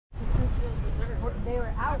they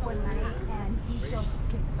were out one night and he took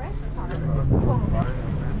his friend's car.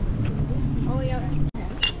 Oh, yeah.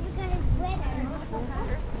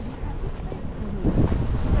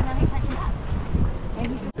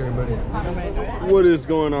 What is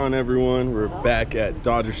going on, everyone? We're back at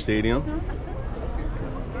Dodger Stadium,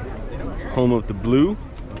 home of the Blue,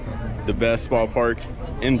 the best ballpark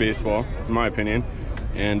in baseball, in my opinion.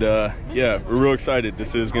 And yeah, we're real excited.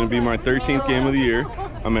 This is going to be my 13th game of the year.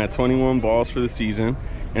 I'm at 21 balls for the season,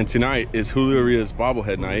 and tonight is Julio Urias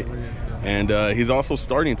bobblehead night, and he's also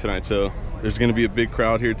starting tonight, so there's going to be a big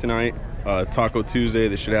crowd here tonight. Taco Tuesday,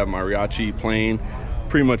 they should have mariachi playing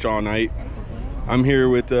pretty much all night. I'm here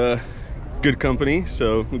with good company,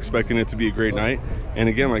 so I'm expecting it to be a great night. And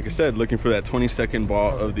again, like I said, looking for that 22nd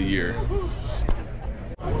ball of the year.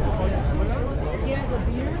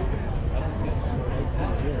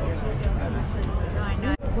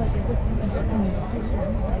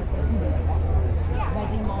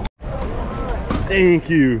 Thank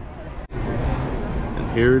you.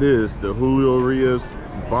 And here it is, the Julio Urias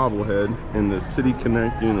bobblehead in the City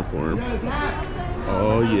Connect uniform.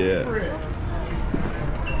 Oh yeah.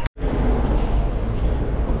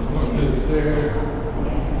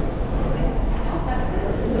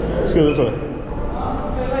 Let's go this way.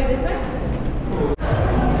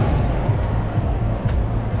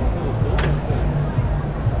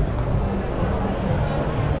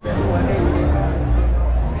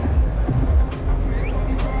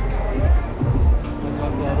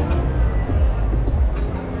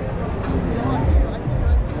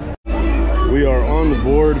 We are on the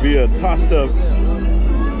board via toss-up.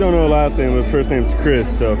 Don't know the last name, but his first name's Chris,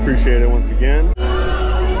 so appreciate it once again.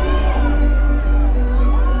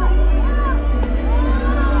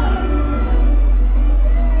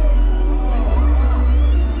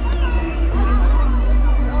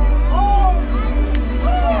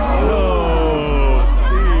 Oh,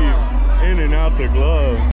 Steve, in and out the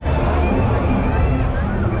glove.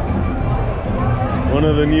 One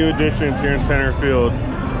of the new additions here in center field.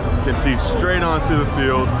 Can see straight onto the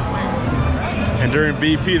field, and during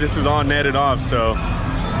BP this is all netted off, so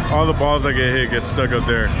all the balls that get hit get stuck up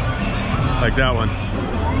there, like that one.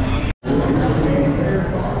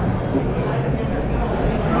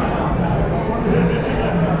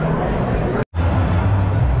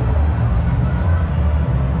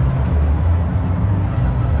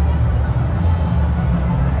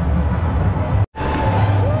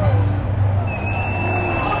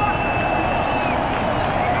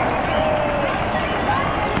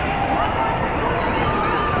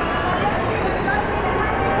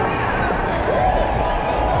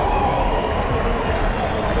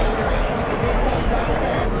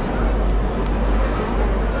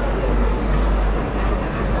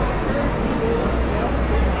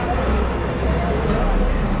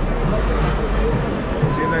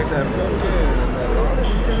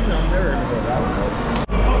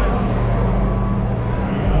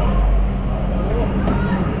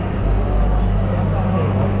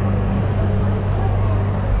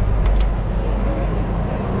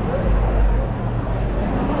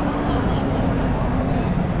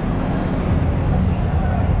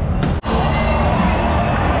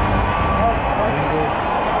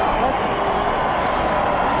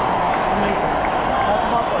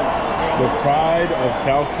 The pride of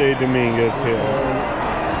Cal State Dominguez Hills.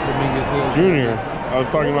 Dominguez Hills. Junior. I was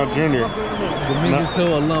talking about Junior. Dominguez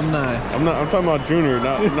Hill alumni. I'm talking about Junior,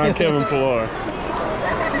 not Kevin Pillar.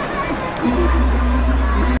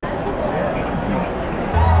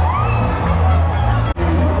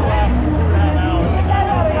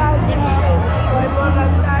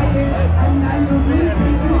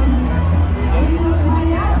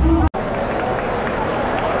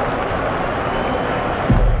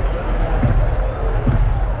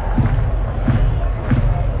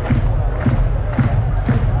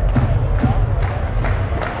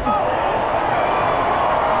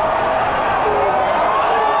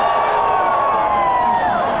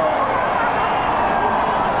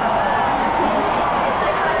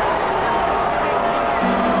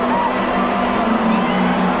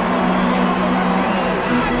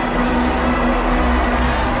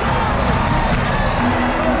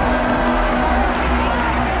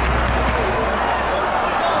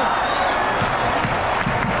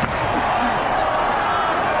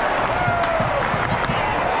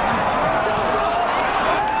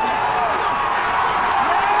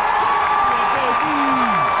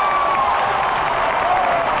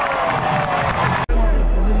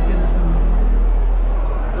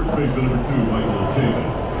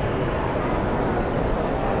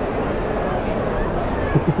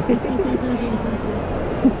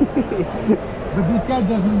 But this guy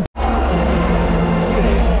doesn't.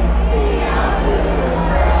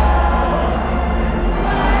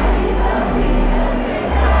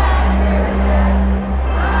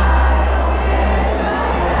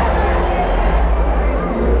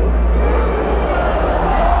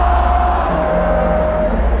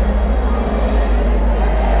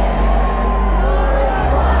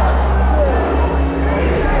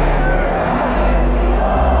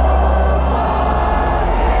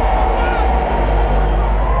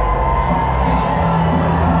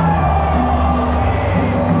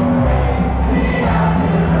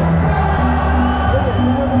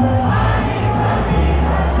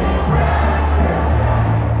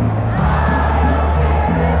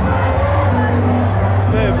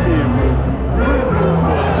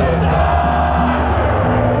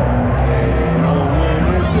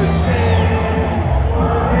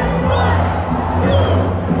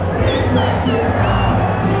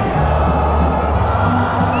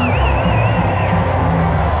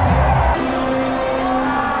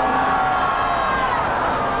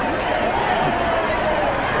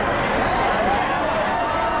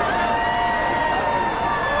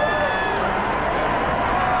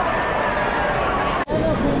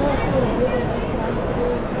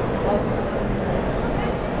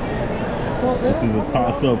 This is a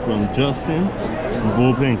toss-up from Justin, the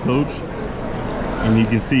bullpen coach. And you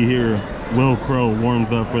can see here, Will Crowe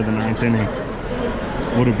warms up for the 9th inning.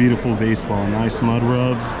 What a beautiful baseball. Nice mud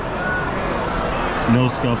rubbed. No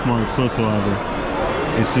scuff marks whatsoever.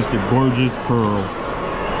 It's just a gorgeous pearl.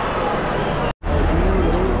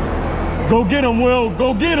 Go get him, Will.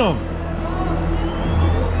 Go get him.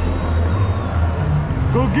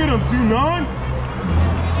 Go get him, 2-9.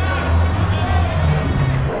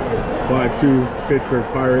 5-2 Pittsburgh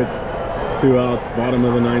Pirates. 2 outs, bottom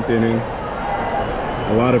of the 9th inning.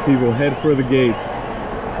 A lot of people head for the gates,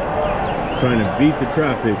 trying to beat the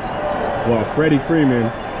traffic, while Freddie Freeman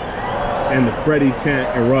and the Freddie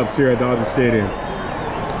chant erupts here at Dodger Stadium.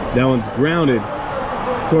 That one's grounded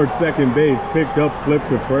towards second base, picked up, flipped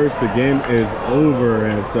to first. The game is over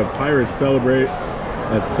as the Pirates celebrate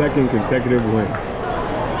a 2nd consecutive win.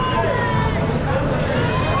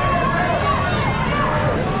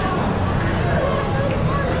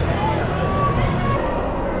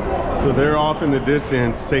 So they're off in the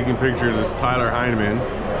distance taking pictures as Tyler Heineman,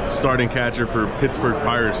 starting catcher for Pittsburgh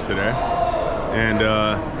Pirates today. And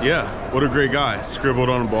yeah, what a great guy. Scribbled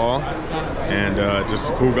on the ball, and just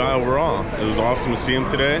a cool guy overall. It was awesome to see him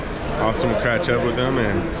today, awesome to catch up with him,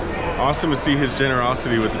 and awesome to see his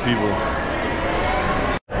generosity with the people.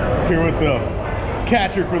 Here with the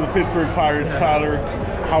catcher for the Pittsburgh Pirates, Tyler.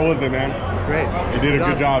 How was it, man? It's great. You did a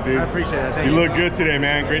good job, dude. I appreciate it. Thank you. You look good today,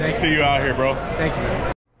 man. Great to see you out here, bro. Thank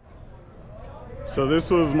you. So this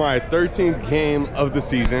was my 13th game of the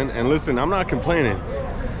season, and listen, I'm not complaining.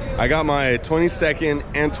 I got my 22nd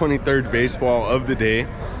and 23rd baseball of the day.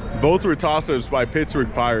 Both were toss-ups by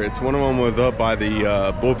Pittsburgh Pirates. One of them was up by the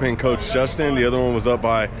bullpen coach Justin. The other one was up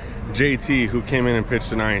by JT, who came in and pitched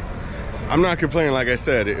the 9th. I'm not complaining, like I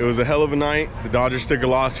said. It was a hell of a night. The Dodgers took a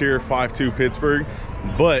loss here, 5-2 Pittsburgh,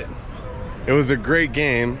 but it was a great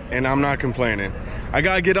game, and I'm not complaining. I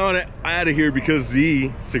gotta get out of here because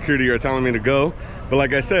the security are telling me to go. But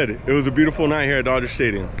like I said, it was a beautiful night here at Dodger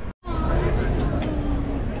Stadium.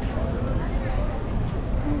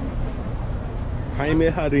 Jaime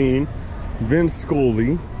Jarrín, Vince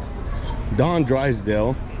Scully, Don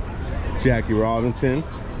Drysdale, Jackie Robinson,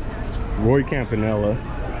 Roy Campanella,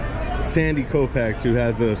 Sandy Koufax, who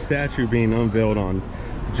has a statue being unveiled on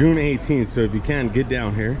June 18th. So if you can, get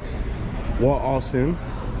down here. Walt Austin,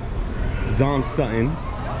 Don Sutton,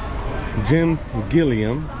 Jim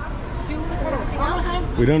Gilliam.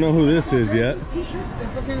 We don't know who this is yet.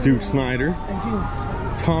 Duke Snyder,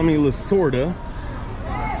 Tommy Lasorda,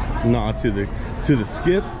 nod to the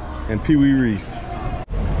skip, and Pee Wee Reese.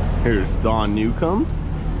 Here's Don Newcomb,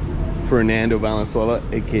 Fernando Valenzuela,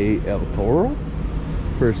 aka El Toro,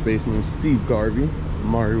 first baseman Steve Garvey,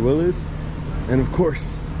 Mari Willis, and of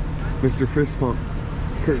course, Mr. Fist Pump,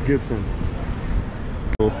 Kirk Gibson.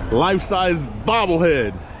 Life-size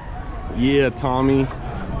bobblehead. Yeah, Tommy.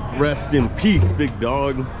 Rest in peace, big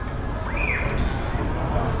dog.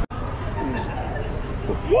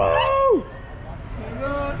 Woo!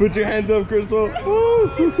 Put your hands up, Crystal. Woo!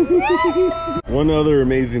 One other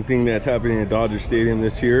amazing thing that's happening at Dodger Stadium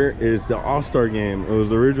this year is the All-Star game. It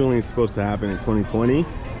was originally supposed to happen in 2020.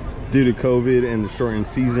 Due to COVID and the shortened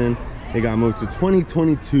season, it got moved to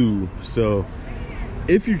 2022. So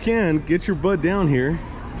if you can, get your butt down here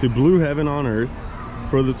to Blue Heaven on Earth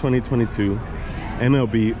for the 2022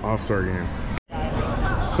 MLB All-Star Game.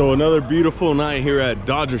 So another beautiful night here at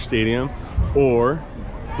Dodger Stadium, or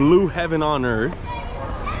Blue Heaven on Earth.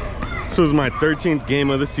 This was my 13th game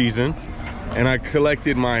of the season, and I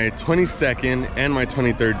collected my 22nd and my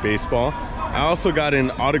 23rd baseball. I also got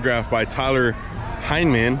an autograph by Tyler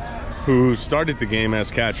Heineman, who started the game as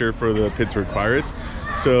catcher for the Pittsburgh Pirates.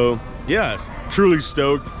 So yeah, truly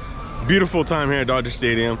stoked. Beautiful time here at Dodger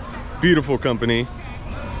Stadium. Beautiful company.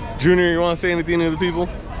 Junior, you want to say anything to the people?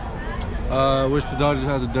 Wish the Dodgers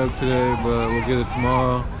had the dub today, but we'll get it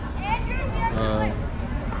tomorrow.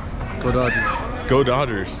 Go Dodgers. Go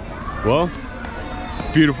Dodgers. Well,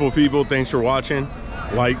 beautiful people, thanks for watching.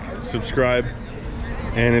 Like, subscribe,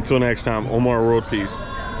 and until next time, Omar World Peace.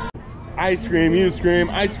 Ice cream, you scream,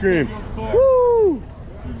 ice cream. Woo!